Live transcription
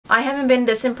I haven't been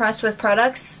this impressed with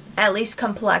products, at least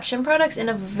complexion products, in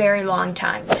a very long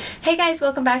time. Hey guys,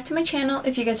 welcome back to my channel.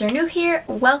 If you guys are new here,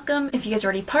 welcome. If you guys are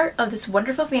already part of this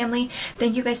wonderful family,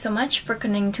 thank you guys so much for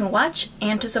continuing to watch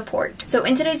and to support. So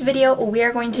in today's video, we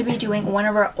are going to be doing one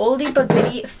of our oldie but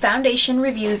goodie foundation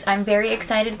reviews. I'm very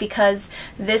excited because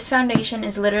this foundation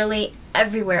is literally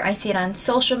everywhere. I see it on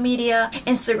social media,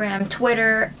 Instagram,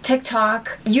 Twitter,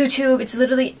 TikTok, YouTube. It's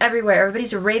literally everywhere.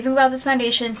 Everybody's raving about this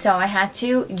foundation, so I had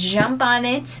to jump on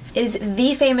it. It is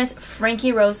the famous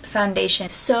Frankie Rose foundation.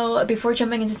 So before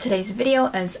jumping into today's video,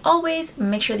 as always,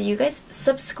 make sure that you guys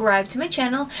subscribe to my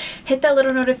channel, hit that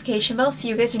little notification bell so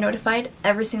you guys are notified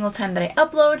every single time that I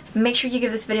upload. Make sure you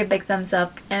give this video a big thumbs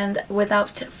up, and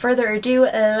without further ado,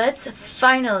 let's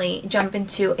finally jump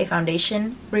into a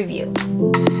foundation review.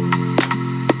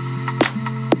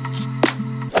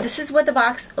 This is what the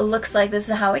box looks like. This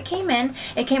is how it came in.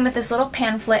 It came with this little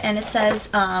pamphlet and it says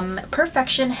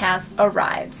perfection has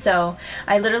arrived. So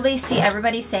I literally see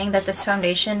everybody saying that this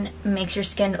foundation makes your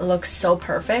skin look so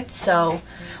perfect. So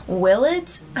will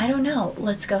it? I don't know.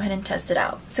 Let's go ahead and test it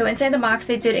out. So inside the box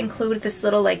they did include this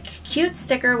little like cute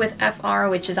sticker with FR,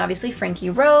 which is obviously Frankie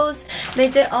Rose. They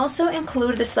did also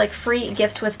include this like free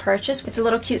gift with purchase. It's a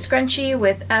little cute scrunchie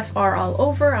with FR all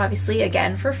over, obviously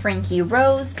again for Frankie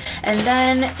Rose. And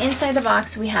then inside the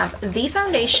box we have the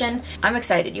foundation. I'm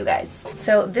excited, you guys.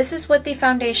 So this is what the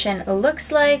foundation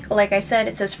looks like. Like I said,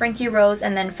 it says Frankie Rose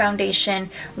and then foundation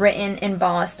written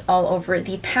embossed all over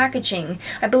the packaging.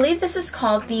 I believe this is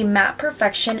called the Matte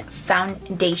Perfection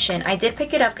Foundation. I did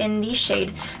pick it up in the shade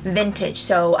Vintage,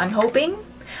 so I'm hoping.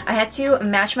 I had to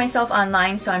match myself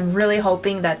online, so I'm really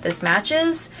hoping that this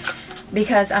matches,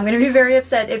 because I'm going to be very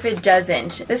upset if it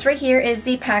doesn't. This right here is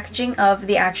the packaging of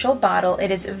the actual bottle. It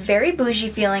is very bougie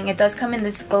feeling. It does come in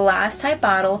this glass type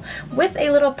bottle with a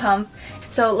little pump.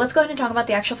 So let's go ahead and talk about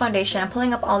the actual foundation. I'm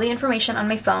pulling up all the information on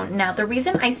my phone. Now the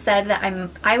reason I said that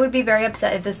I would be very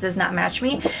upset if this does not match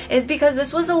me is because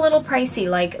this was a little pricey.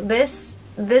 Like this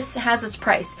has its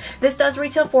price. This does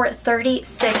retail for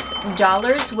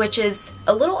 $36, which is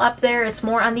a little up there. It's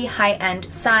more on the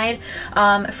high-end side.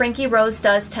 Frankie Rose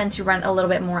does tend to run a little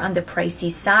bit more on the pricey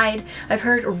side. I've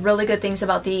heard really good things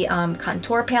about the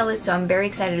contour palette, so I'm very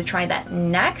excited to try that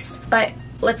next. But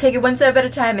let's take it one step at a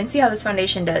time and see how this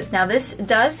foundation does. Now this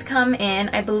does come in,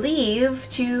 I believe,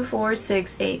 2, 4,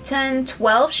 6, 8, 10,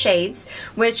 12 shades,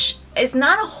 which is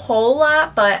not a whole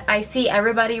lot, but I see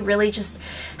everybody really just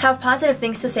have positive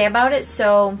things to say about it.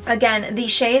 So again, the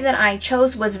shade that I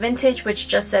chose was Vintage, which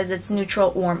just says it's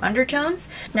neutral warm undertones.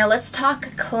 Now let's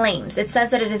talk claims. It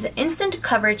says that it is instant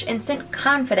coverage, instant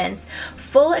confidence,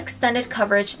 full extended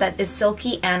coverage that is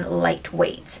silky and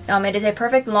lightweight. It is a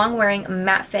perfect long wearing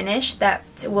matte finish that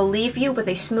will leave you with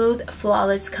a smooth,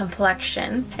 flawless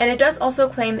complexion. And it does also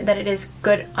claim that it is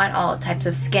good on all types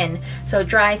of skin. So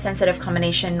dry, sensitive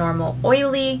combination, normal,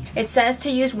 oily. It says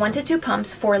to use 1 to 2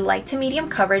 pumps for light to medium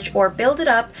coverage, or build it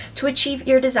up to achieve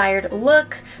your desired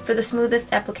look. For the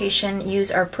smoothest application,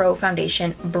 use our Pro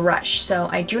Foundation brush. So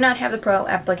I do not have the Pro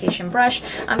application brush.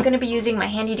 I'm going to be using my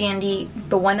handy dandy,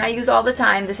 the one I use all the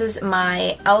time. This is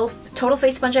my e.l.f. Total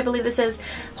Face Sponge, I believe this is.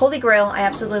 Holy Grail. I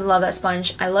absolutely love that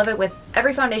sponge. I love it with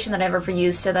every foundation that I've ever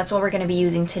used, so that's what we're going to be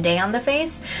using today on the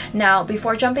face. Now,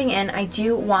 before jumping in, I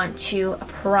do want to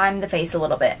prime the face a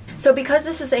little bit. So because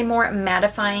this is a more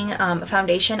mattifying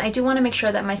foundation, I do want to make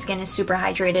sure that my skin is super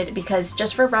hydrated, because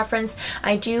just for reference,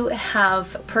 I do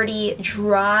have pretty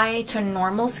dry to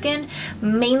normal skin,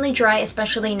 mainly dry,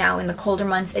 especially now in the colder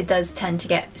months. It does tend to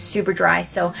get super dry.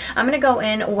 So I'm going to go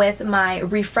in with my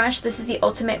Refresh. This is the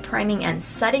Ultimate Priming and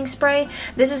Setting Spray.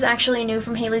 This is actually new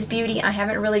from Hailey's Beauty. I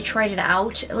haven't really tried it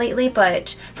out lately,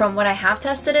 but from what I have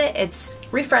tested it, it's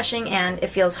refreshing and it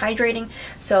feels hydrating.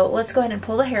 So let's go ahead and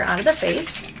pull the hair out of the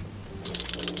face.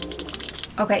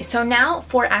 Okay, so now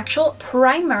for actual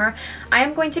primer, I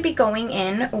am going to be going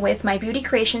in with my Beauty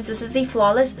Creations. This is the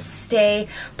Flawless Stay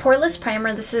Poreless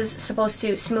Primer. This is supposed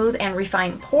to smooth and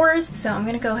refine pores. So I'm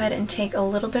going to go ahead and take a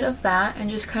little bit of that and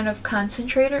just kind of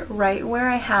concentrate it right where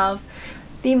I have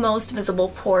the most visible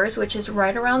pores, which is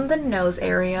right around the nose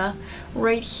area,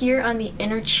 right here on the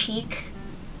inner cheek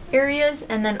areas,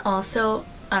 and then also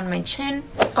on my chin.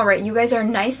 Alright, you guys are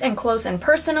nice and close and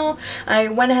personal. I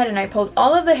went ahead and I pulled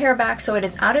all of the hair back so it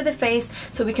is out of the face,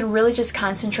 so we can really just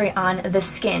concentrate on the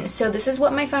skin. So this is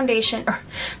what my foundation,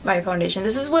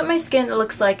 this is what my skin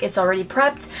looks like. It's already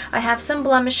prepped. I have some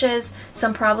blemishes,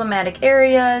 some problematic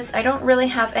areas. I don't really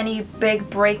have any big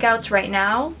breakouts right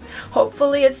now.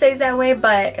 Hopefully it stays that way,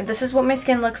 but this is what my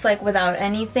skin looks like without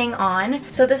anything on.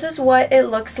 So this is what it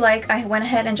looks like. I went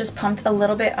ahead and just pumped a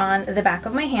little bit on the back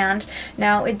of my hand.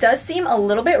 Now Now it does seem a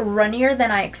little bit runnier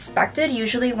than I expected.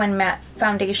 Usually when matte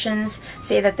foundations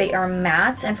say that they are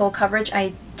matte and full coverage,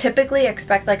 I typically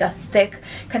expect like a thick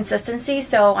consistency.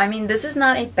 So I mean, this is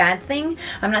not a bad thing.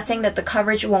 I'm not saying that the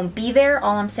coverage won't be there.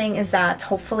 All I'm saying is that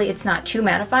hopefully it's not too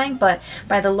mattifying, but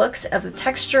by the looks of the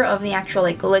texture of the actual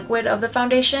like liquid of the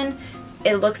foundation,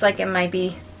 it looks like it might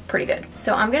be pretty good.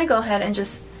 So I'm gonna go ahead and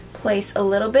just place a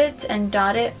little bit and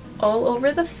dot it all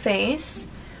over the face.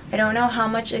 I don't know how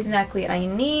much exactly I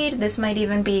need. This might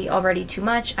even be already too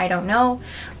much. I don't know.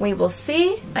 We will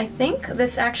see. I think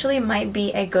this actually might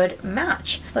be a good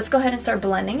match. Let's go ahead and start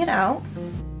blending it out.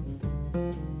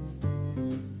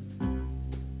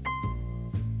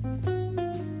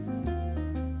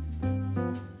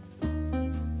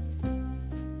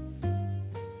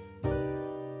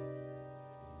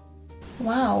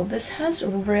 Wow, this has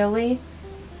really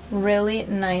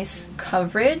nice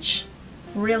coverage.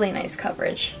 Really nice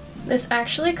coverage. This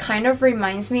actually kind of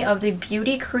reminds me of the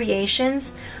Beauty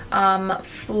Creations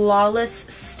Flawless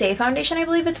Stay Foundation, I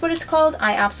believe it's what it's called.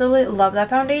 I absolutely love that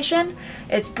foundation.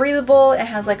 It's breathable, it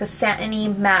has like a satiny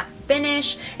matte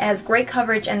finish, it has great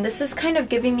coverage, and this is kind of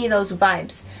giving me those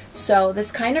vibes. So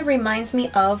this kind of reminds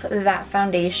me of that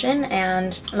foundation,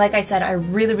 and like I said, I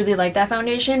really like that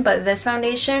foundation, but this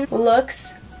foundation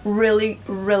looks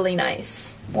really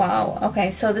nice. Wow. Okay,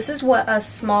 so this is what a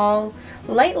small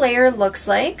light layer looks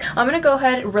like. I'm gonna go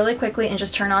ahead really quickly and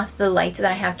just turn off the light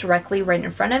that I have directly right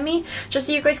in front of me, just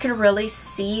so you guys can really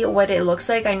see what it looks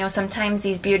like. I know sometimes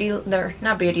these they're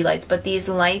not beauty lights, but these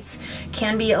lights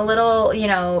can be a little, you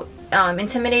know,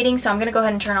 intimidating, so I'm gonna go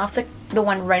ahead and turn off the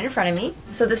one right in front of me.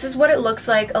 So this is what it looks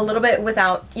like a little bit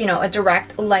without, you know, a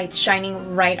direct light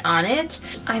shining right on it.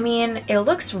 I mean, it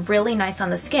looks really nice on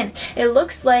the skin. It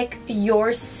looks like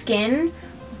your skin,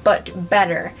 but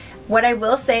better. What I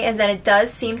will say is that it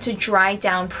does seem to dry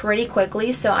down pretty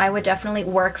quickly, so I would definitely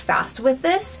work fast with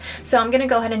this. So I'm gonna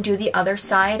go ahead and do the other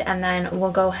side, and then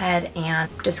we'll go ahead and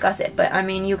discuss it. But I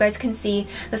mean, you guys can see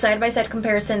the side-by-side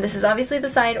comparison. This is obviously the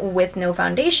side with no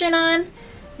foundation on.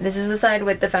 This is the side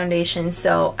with the foundation,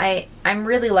 so I'm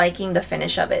really liking the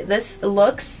finish of it. This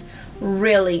looks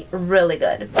really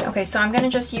good. Okay, so I'm gonna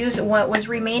just use what was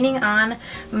remaining on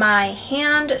my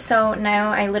hand. So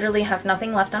now I literally have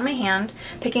nothing left on my hand,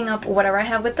 picking up whatever I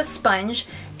have with the sponge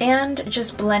and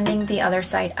just blending the other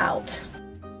side out.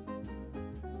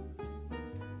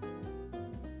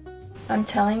 I'm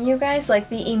telling you guys, like,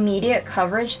 the immediate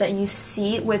coverage that you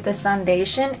see with this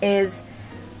foundation is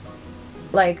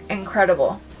like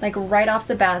incredible. Like right off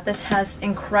the bat, this has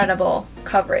incredible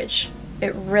coverage.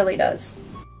 It really does.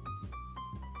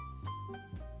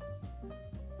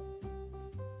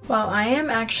 Well, I am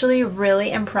actually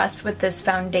really impressed with this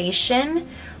foundation.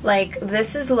 Like,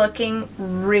 this is looking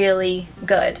really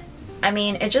good. I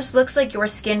mean, it just looks like your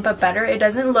skin, but better. It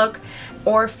doesn't look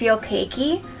or feel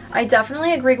cakey. I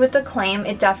definitely agree with the claim.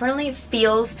 It definitely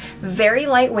feels very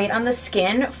lightweight on the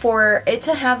skin. For it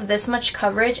to have this much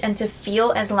coverage and to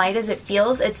feel as light as it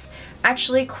feels, it's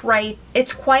actually quite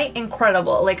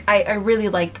incredible. Like, I really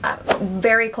like that.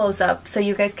 Very close up, so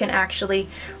you guys can actually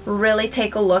really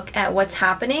take a look at what's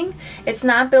happening. It's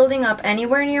not building up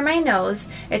anywhere near my nose.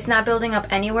 It's not building up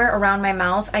anywhere around my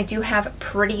mouth. I do have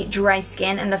pretty dry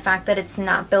skin, and the fact that it's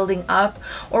not building up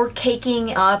or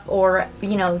caking up or,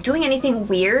 you know, doing anything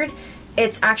weird,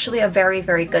 it's actually a very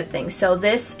good thing. So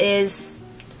this is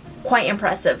quite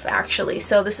impressive, actually.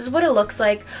 So this is what it looks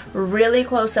like really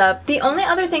close up. The only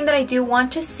other thing that I do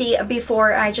want to see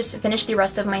before I just finish the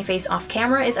rest of my face off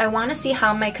camera is I want to see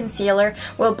how my concealer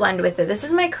will blend with it. This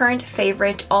is my current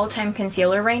favorite all-time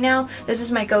concealer right now. This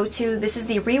is my go-to. This is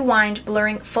the Rewind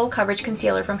Blurring Full Coverage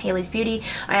Concealer from Hailey's Beauty.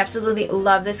 I absolutely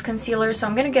love this concealer, so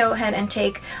I'm gonna go ahead and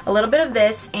take a little bit of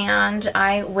this and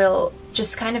I will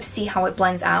just kind of see how it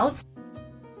blends out.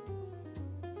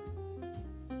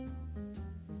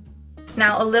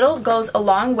 Now, a little goes a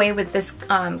long way with this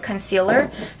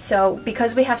concealer, so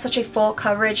because we have such a full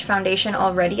coverage foundation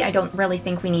already, I don't really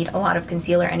think we need a lot of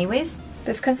concealer anyways.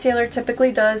 This concealer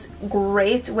typically does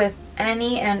great with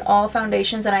any and all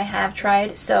foundations that I have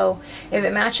tried, so if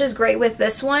it matches great with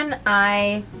this one,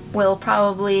 I will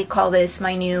probably call this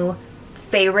my new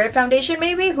favorite foundation,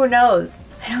 maybe? Who knows?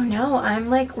 I don't know. I'm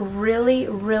like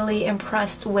really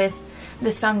impressed with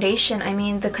this foundation. I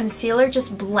mean, the concealer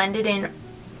just blended in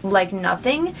like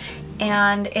nothing,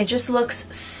 and it just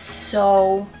looks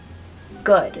so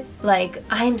good. Like,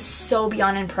 I'm so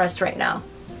beyond impressed right now.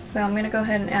 So I'm gonna go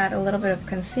ahead and add a little bit of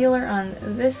concealer on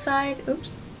this side.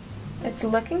 Oops. It's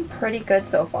looking pretty good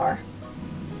so far.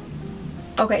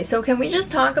 Okay, so can we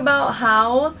just talk about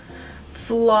how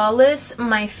flawless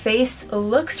my face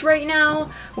looks right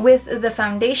now with the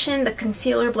foundation, the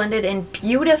concealer blended in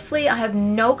beautifully. I have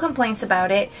no complaints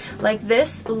about it. Like,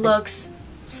 this looks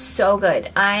so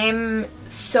good. I'm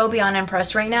so beyond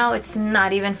impressed right now. It's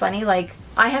not even funny. Like,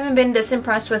 I haven't been this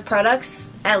impressed with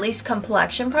products, at least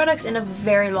complexion products, in a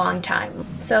very long time.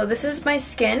 So this is my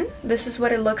skin. This is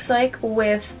what it looks like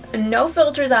with no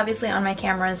filters, obviously, on my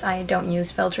cameras. I don't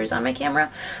use filters on my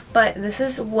camera, but this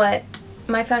is what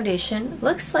my foundation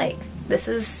looks like. This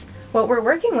is what we're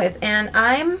working with, and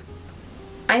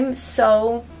I'm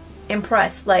so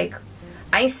impressed. Like,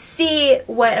 I see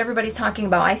what everybody's talking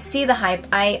about. I see the hype.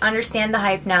 I understand the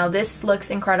hype now. This looks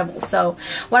incredible. So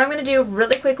what I'm going to do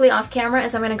really quickly off camera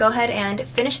is I'm going to go ahead and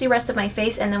finish the rest of my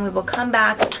face, and then we will come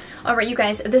back. Alright, you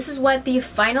guys, this is what the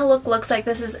final look looks like.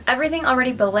 This is everything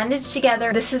already blended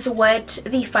together. This is what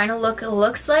the final look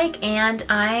looks like, and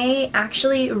I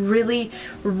actually really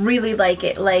like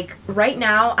it. Like, right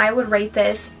now, I would rate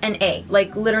this an A.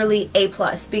 Like, literally A+,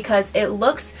 because it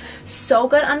looks so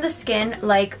good on the skin.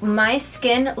 Like, my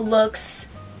skin looks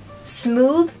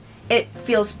smooth. It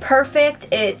feels perfect.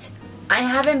 I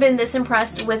haven't been this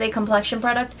impressed with a complexion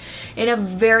product in a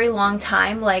very long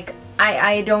time. Like,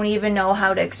 I don't even know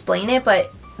how to explain it,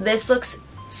 but this looks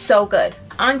so good.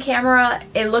 On camera,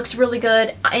 it looks really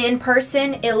good. In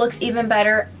person, it looks even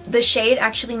better. The shade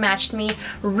actually matched me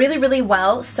really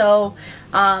well. So,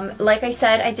 like I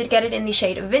said, I did get it in the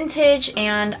shade Vintage,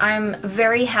 and I'm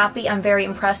very happy. I'm very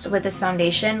impressed with this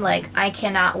foundation. Like, I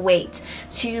cannot wait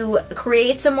to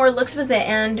create some more looks with it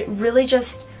and really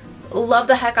just love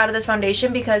the heck out of this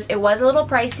foundation, because it was a little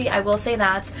pricey, I will say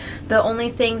that. The only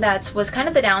thing that was kind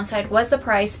of the downside was the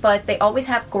price, but they always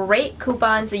have great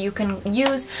coupons that you can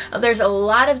use. There's a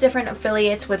lot of different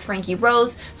affiliates with Frankie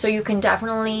Rose, so you can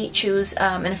definitely choose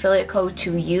an affiliate code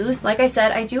to use. Like I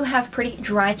said, I do have pretty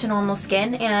dry to normal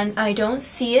skin, and I don't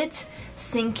see it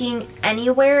sinking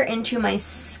anywhere into my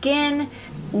skin.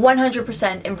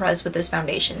 100% impressed with this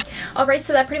foundation. Alright,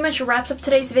 so that pretty much wraps up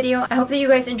today's video. I hope that you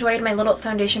guys enjoyed my little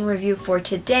foundation review for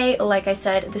today. Like I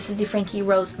said, this is the Frankie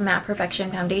Rose Matte Perfection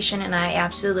Foundation, and I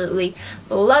absolutely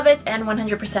love it and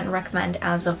 100% recommend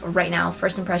as of right now.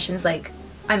 First impressions, like,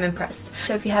 I'm impressed.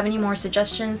 So if you have any more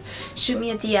suggestions, shoot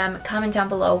me a DM, comment down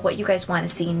below what you guys want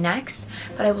to see next.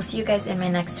 But I will see you guys in my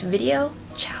next video.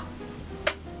 Ciao.